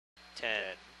10,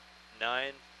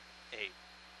 9, 8,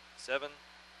 7,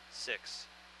 6,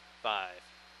 5,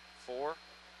 4,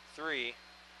 3,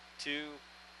 2,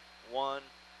 1.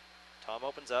 Tom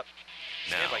opens up.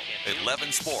 Now,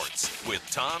 11 Sports with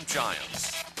Tom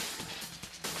Giles.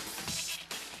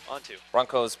 On to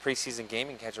Broncos preseason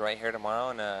game. You can catch it right here tomorrow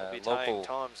in a local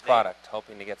Tom's product,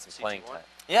 hoping to get some playing time.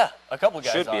 Yeah, a couple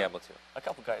guys should be able to. A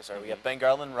couple guys are. We have Ben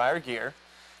Garland, Ryer Gear,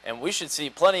 and we should see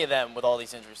plenty of them with all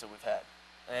these injuries that we've had.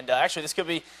 And actually, this could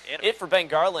be it for Ben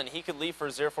Garland. He could leave for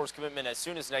his Air Force commitment as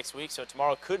soon as next week, so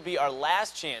tomorrow could be our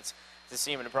last chance to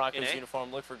see him in a Broncos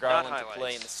uniform. Look for Garland to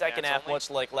play in the second half, much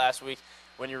like last week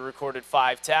when you recorded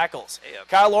 5 tackles.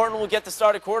 Kyle Orton will get the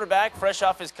start at quarterback, fresh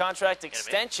off his contract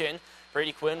extension.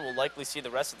 Brady Quinn will likely see the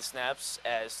rest of the snaps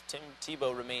as Tim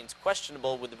Tebow remains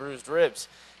questionable with the bruised ribs.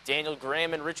 Daniel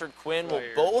Graham and Richard Quinn will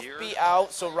both be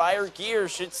out, so Ryer Gear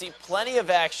should see plenty of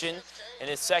action in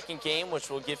his second game, which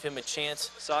will give him a chance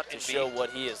to show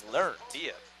what he has learned.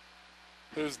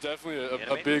 It was definitely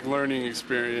a big learning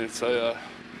experience. I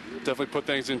definitely put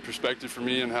things in perspective for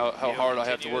me and how hard I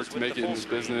have to work to make it in this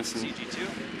business. And,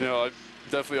 you know, I'm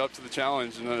definitely up to the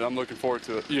challenge, and I'm looking forward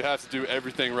to it. You have to do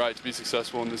everything right to be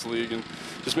successful in this league, and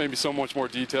just maybe so much more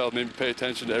detailed, maybe pay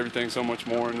attention to everything so much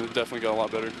more, and it definitely got a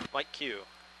lot better. Mike Q.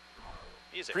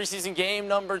 Preseason game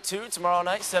number 2 tomorrow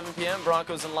night, 7 p.m.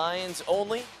 Broncos and Lions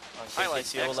only on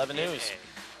KCO 11 News.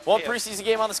 One preseason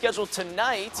game on the schedule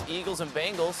tonight, Eagles and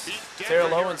Bengals.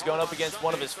 Terrell Owens going up against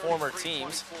one of his former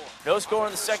teams. No score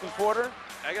in the second quarter.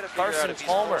 Carson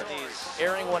Palmer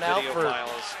airing one out for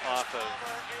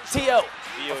T.O.,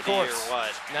 of course,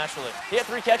 naturally. He had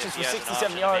 3 catches for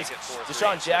 67 yards.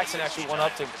 Deshaun Jackson actually went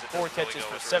up to 4 catches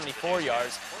for 74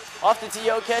 yards. Off the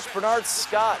T.O. catch, Bernard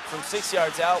Scott from 6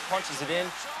 yards out punches it in.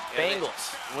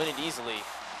 Bengals win it easily,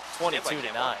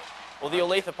 22-9. Well, the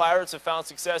Olathe Pirates have found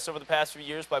success over the past few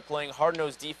years by playing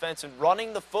hard-nosed defense and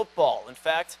running the football. In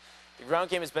fact, the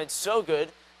ground game has been so good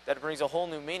that it brings a whole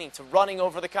new meaning to running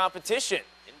over the competition.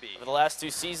 Over the last 2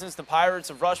 seasons, the Pirates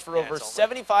have rushed for over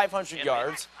 7,500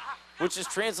 yards, which is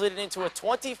translated into a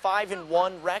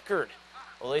 25-1 record.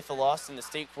 Olathe lost in the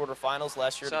state quarterfinals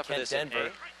last year to Kent Denver.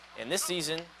 And this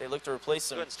season, they look to replace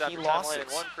some key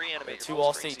losses. 2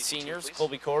 All-State seniors,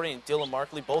 Colby Corey and Dylan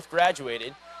Markley, both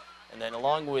graduated. And then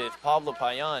along with Pablo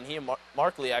Payan, he and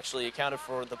Markley actually accounted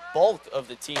for the bulk of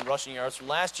the team rushing yards from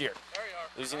last year.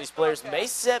 Losing these players may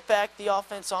set back the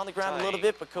offense on the ground a little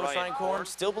bit, but Coach Ryan Korn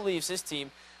still believes his team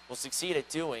will succeed at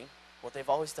doing what they've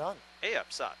always done.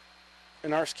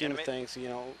 In our scheme of things, you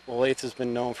know, Olathe has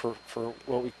been known for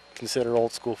what we consider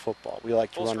old school football. We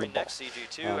like to run the ball.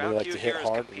 We like to hit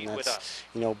hard, and that's,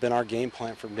 you know, been our game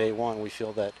plan from day one. We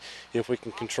feel that if we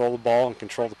can control the ball and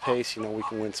control the pace, you know, we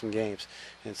can win some games.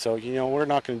 And so, you know, we're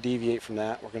not going to deviate from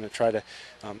that. We're going to try to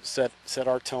set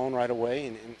our tone right away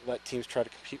and let teams try to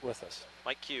compete with us.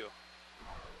 Mike Q.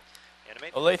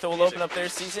 Olathe will open up their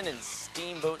season in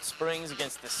Steamboat Springs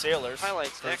against the Sailors.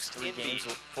 First 3 games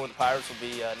for the Pirates will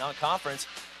be non-conference.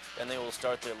 Then they will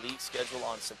start their league schedule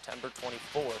on September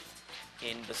 24th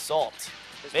in Basalt.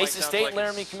 Mesa State and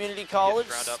Laramie Community College,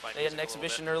 they had an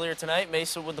exhibition earlier tonight.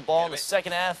 Mesa with the ball in the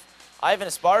second half. Ivan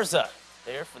Esparza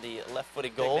there for the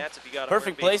left-footed goal.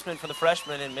 Perfect placement for the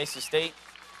freshman, in Mesa State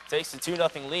takes the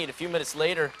 2-0 lead. A few minutes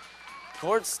later,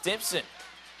 Cord Stimpson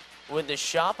with the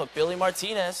shot of Billy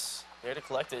Martinez there to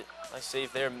collect it. Nice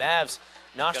save there. Mavs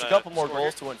notched a couple more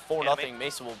goals to win 4-0.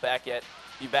 Mesa will be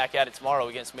back at it tomorrow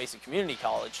against Mesa Community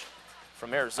College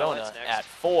from Arizona at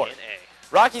 4.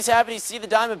 Rockies happy to see the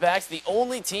Diamondbacks, the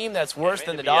only team that's worse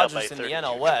than the Dodgers in the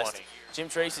NL West. Jim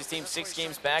Tracy's team 6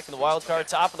 games back in the wild card,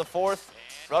 top of the 4th.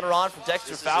 Runner on from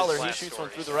Dexter Fowler. He shoots one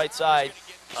through the right side.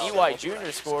 EY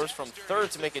Jr. scores from third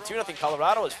to make it 2-0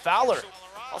 Colorado as Fowler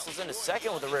hustles into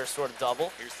second with a rare sort of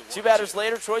double. 2 batters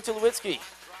later, Troy Tulowitzki.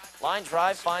 Line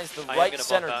drive finds the right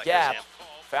center gap.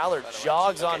 Fowler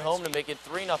jogs on home to make it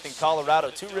 3-0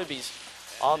 Colorado. 2 ribbies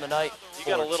on the night. You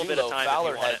got a little bit of time.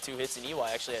 Fowler had 2 hits and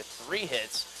EY actually had 3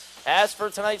 hits. As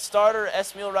for tonight's starter,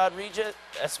 Esmiel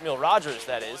Rogers,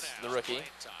 that is, the rookie,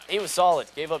 he was solid.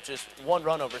 Gave up just 1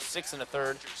 run over 6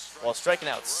 1/3 while striking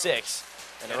out 6.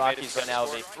 And the Rockies right now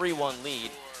have a 3-1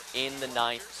 lead in the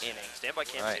 9th inning. Stand by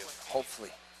Cam 2.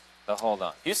 Hopefully. Hold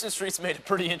on. Houston Street's made it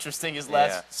pretty interesting his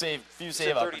last few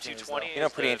save opportunities. You know,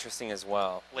 pretty interesting as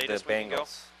well, the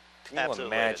Bengals. Can you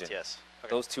imagine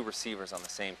those 2 receivers on the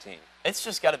same team? It's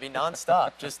just got to be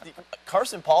nonstop.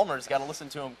 Carson Palmer's got to listen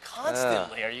to him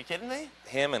constantly. Are you kidding me?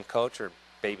 Him and Coach are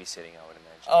babysitting, I would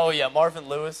imagine. Oh, yeah, Marvin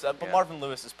Lewis. But Marvin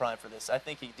Lewis is primed for this. I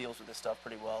think he deals with this stuff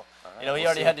pretty well. You know, he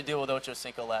already had to deal with Ocho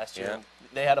Cinco last year.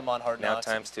 They had him on Hard Knocks.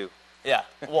 Now times 2. Yeah,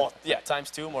 well, times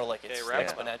 2, more like it's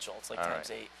exponential. It's like times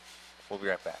 8. We'll be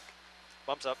right back.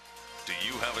 Bumps up. Do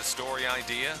you have a story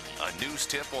idea, a news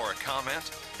tip, or a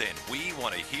comment? Then we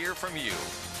want to hear from you.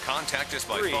 Contact us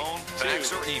by 3, phone, fax,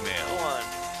 2, or email.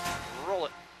 1. Roll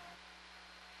it.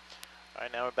 All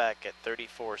right, now we're back at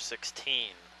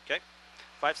 34:16. Okay.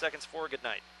 5 seconds for good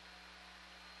night.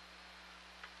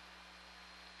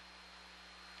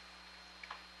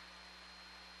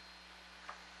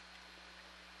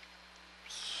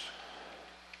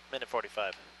 Minute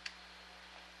 45.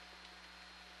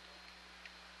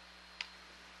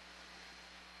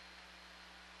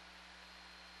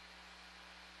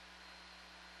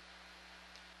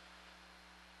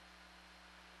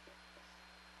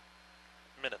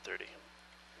 Minute 30.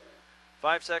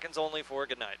 5 seconds only for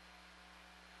good night.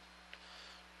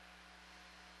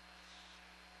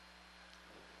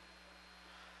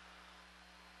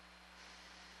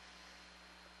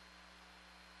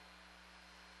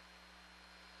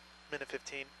 Minute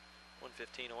 15.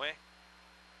 1:15 away.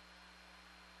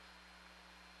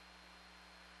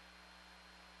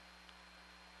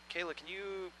 Kayla, can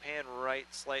you pan right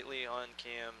slightly on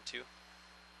cam 2?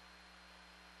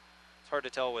 It's hard to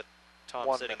tell with Tom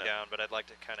 1 sitting minute. down, but I'd like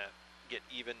to kind of get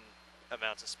even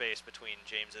amounts of space between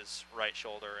James's right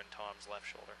shoulder and Tom's left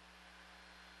shoulder.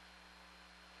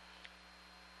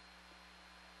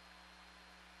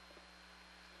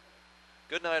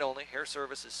 Good night only. Hair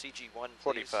service is CG1,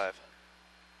 please. 45.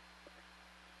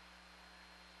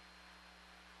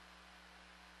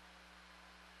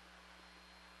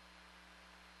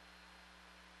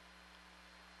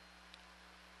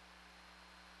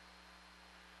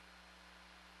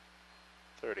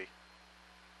 $30.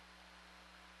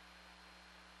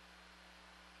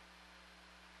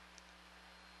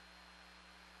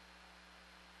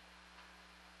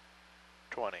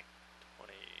 20.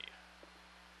 20.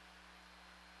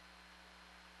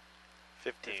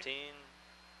 15. 15.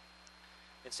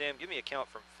 And Sam, give me a count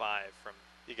from 5 from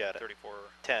You got it. 34.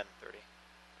 10. 30.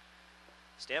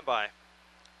 Stand by.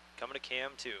 Coming to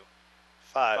cam 2.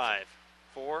 5. 5,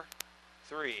 4,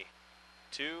 3,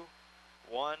 2,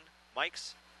 1.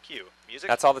 Mics, cue. Music.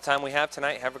 That's all the time we have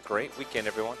tonight. Have a great weekend,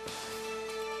 everyone.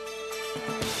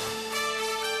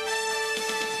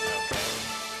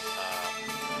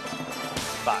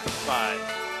 Five,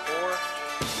 4,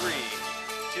 3,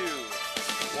 2,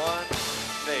 1.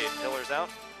 Fade. Pillars out.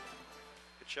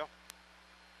 Good show.